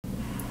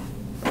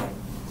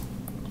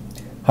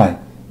Hi,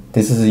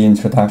 this is the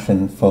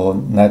introduction for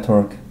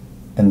Network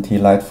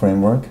NT-Lite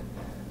Framework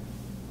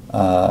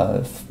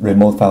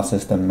Remote File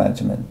System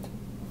Management.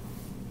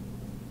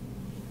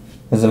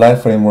 The Lite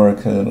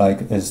Framework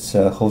is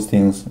a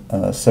hosting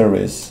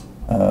service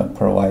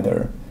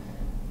provider,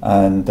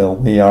 and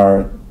we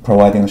are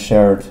providing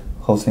shared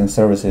hosting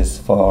services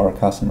for our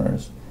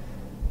customers.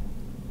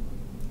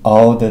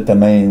 All the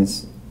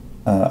domains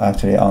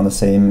actually on the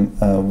same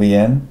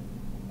VM,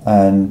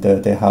 and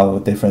they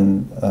have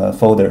different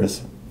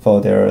folders for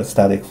their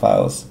static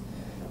files.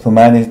 To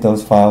manage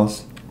those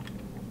files,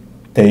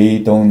 they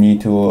don't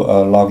need to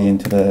log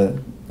into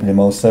the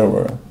remote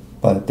server,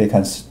 but they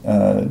can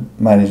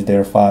manage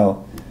their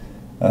file,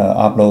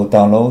 upload,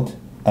 download,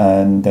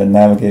 and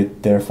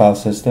navigate their file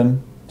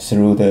system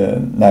through the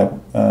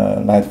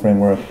Lite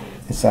framework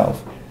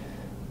itself.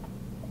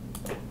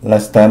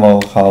 Let's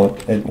demo how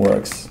it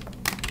works.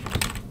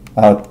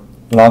 I'll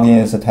log in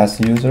as a test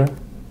user.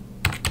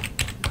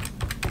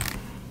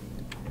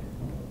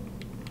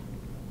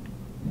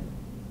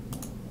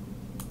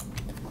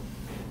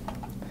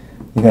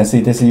 You can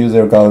see this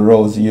user got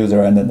roles,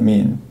 user, and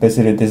admin.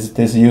 Basically,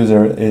 this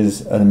user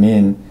is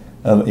admin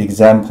of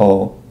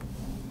example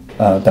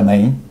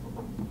domain.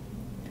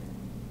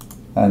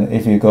 And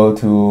if you go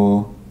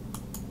to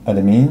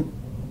admin,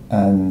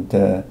 and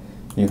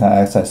you can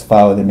access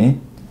file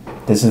admin.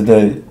 This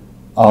is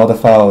all the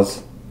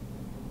files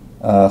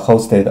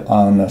hosted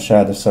on a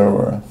shared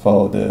server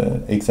for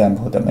the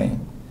example domain.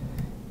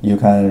 You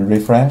can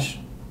refresh.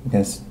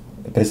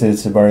 Basically,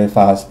 it's very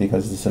fast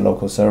because it's a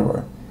local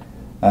server.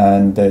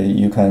 And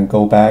you can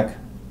go back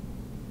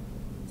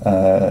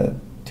to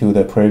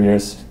the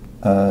previous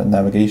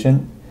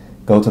navigation,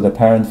 go to the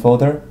parent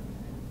folder.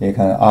 You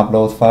can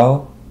upload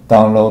file,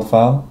 download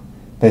file.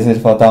 Basically,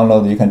 for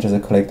download, you can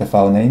just click the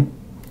file name,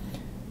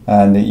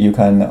 and you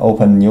can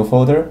open new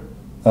folder.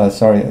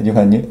 You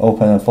can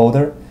open a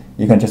folder.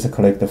 You can just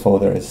click the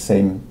folder. It's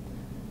same,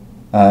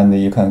 and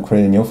you can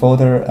create a new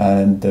folder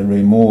and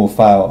remove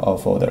file or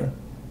folder,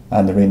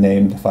 and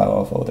rename the file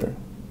or folder.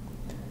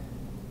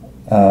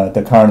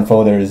 The current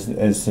folder is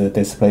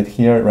displayed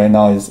here. Right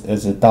now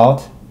is a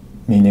dot,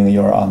 meaning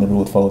you're on the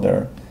root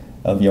folder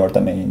of your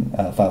domain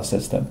file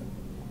system.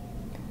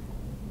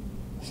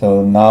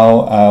 So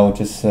now I'll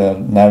just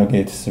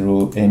navigate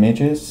through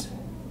images.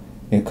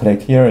 You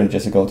click here, you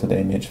just go to the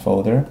image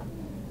folder,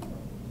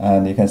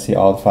 and you can see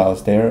all the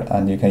files there,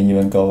 and you can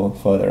even go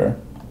further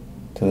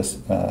to the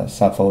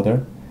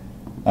subfolder.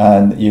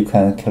 And you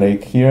can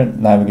click here,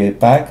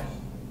 navigate back,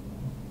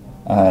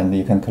 and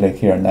you can click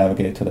here,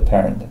 navigate to the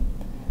parent.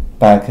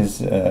 Back is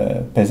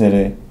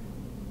basically,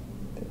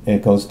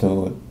 it goes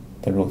to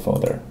the root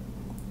folder.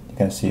 You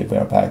can see we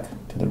are back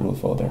to the root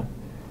folder.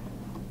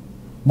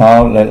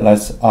 Now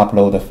let's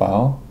upload the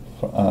file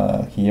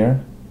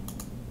here.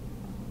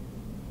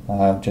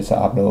 I'll just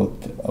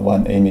upload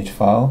one image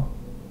file.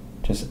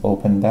 Just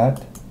open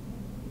that,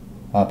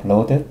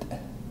 upload it,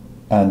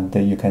 and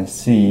you can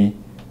see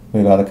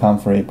we got a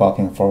config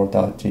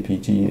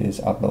blocking4.jpg is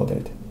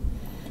uploaded.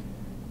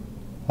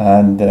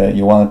 And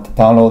you want to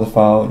download the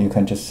file, you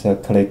can just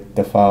click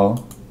the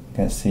file. You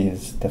can see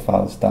the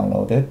file is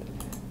downloaded,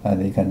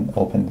 and you can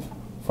open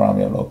from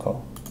your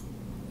local.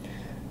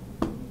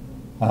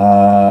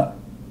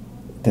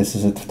 This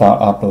is a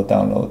upload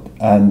download,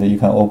 and you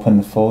can open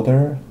the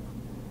folder.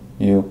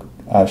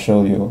 I'll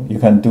show you. You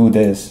can do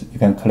this. You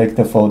can click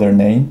the folder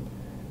name,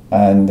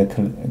 and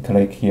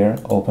click here,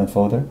 open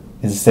folder.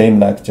 It's the same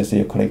like just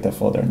you click the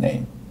folder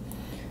name.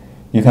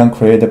 You can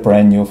create a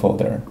brand new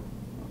folder.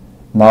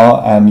 Now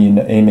I'm in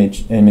the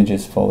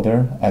images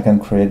folder. I can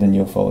create a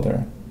new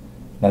folder.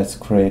 Let's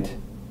create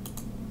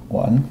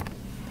one.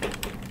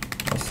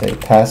 Let's say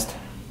test.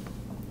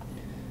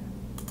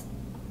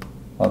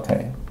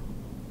 Okay,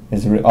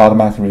 it's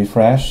automatic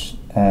refresh.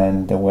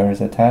 And where is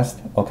the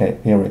test? Okay,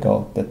 here we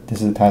go.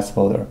 This is the test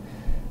folder.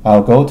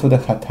 I'll go to the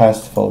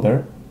test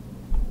folder,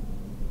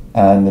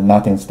 and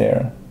nothing's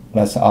there.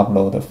 Let's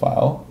upload the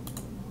file.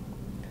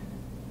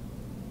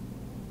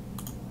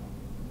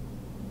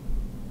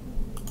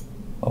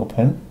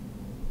 Open.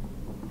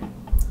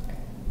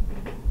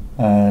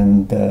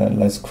 And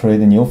let's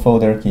create a new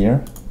folder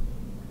here.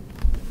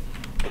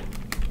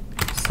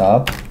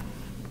 Sub.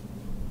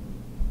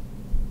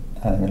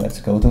 And let's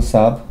go to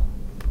sub.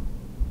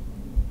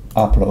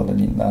 Upload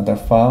another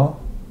file.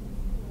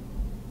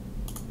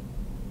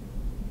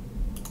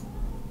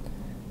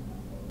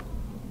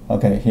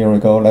 Okay, here we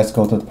go. Let's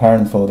go to the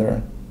parent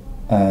folder,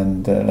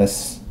 and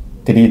let's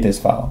delete this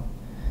file.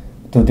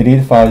 To delete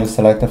the file, you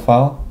select the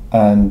file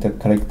and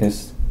click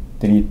this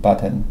delete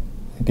button.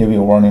 It gives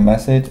you a warning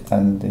message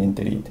and then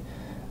delete.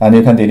 And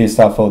you can delete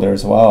subfolder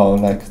as well.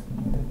 Like,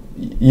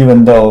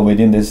 even though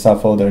within this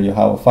subfolder you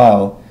have a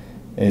file,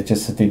 it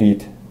just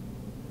delete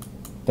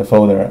the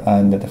folder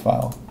and the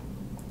file.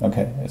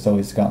 Okay, so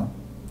it's gone.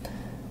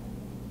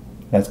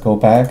 Let's go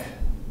back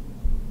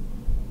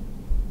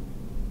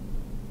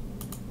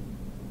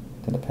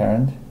to the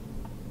parent.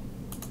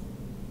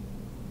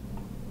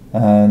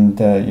 And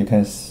you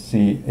can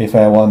see if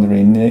I want to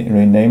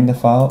rename the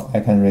file, I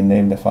can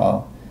rename the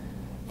file.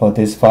 For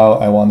this file,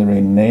 I want to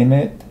rename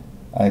it.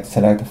 I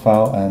select the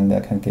file and I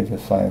can give the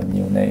file a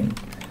new name.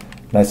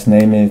 Let's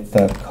name it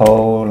the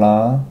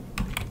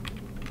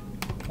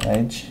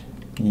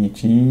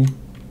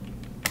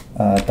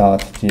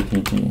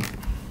 .jpg.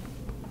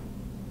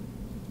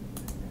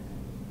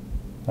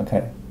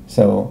 Okay,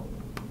 so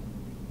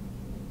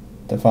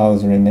the file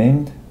is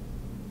renamed.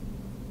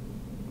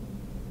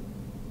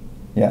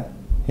 Yeah,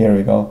 here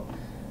we go.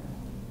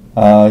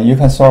 You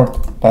can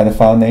sort by the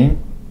file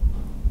name,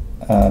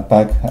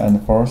 back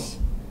and forth,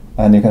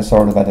 and you can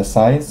sort by the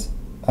size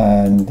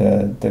and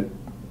the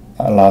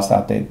last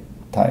update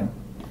time.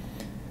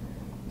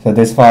 So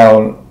this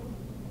file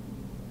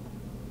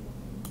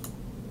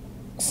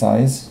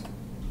size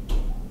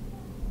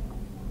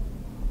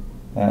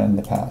and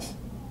the path.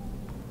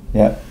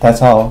 Yeah, that's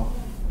how.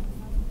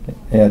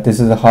 Yeah, this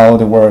is how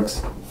it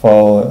works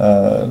for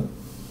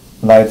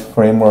light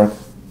framework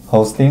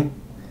hosting.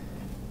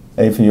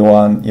 If you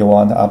want to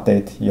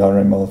update your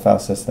remote file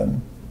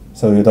system,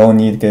 so you don't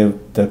need to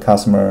give the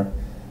customer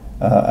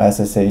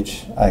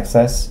SSH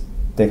access.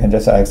 They can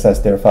just access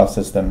their file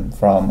system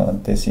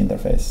from this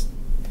interface.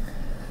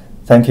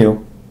 Thank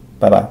you.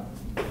 Bye bye.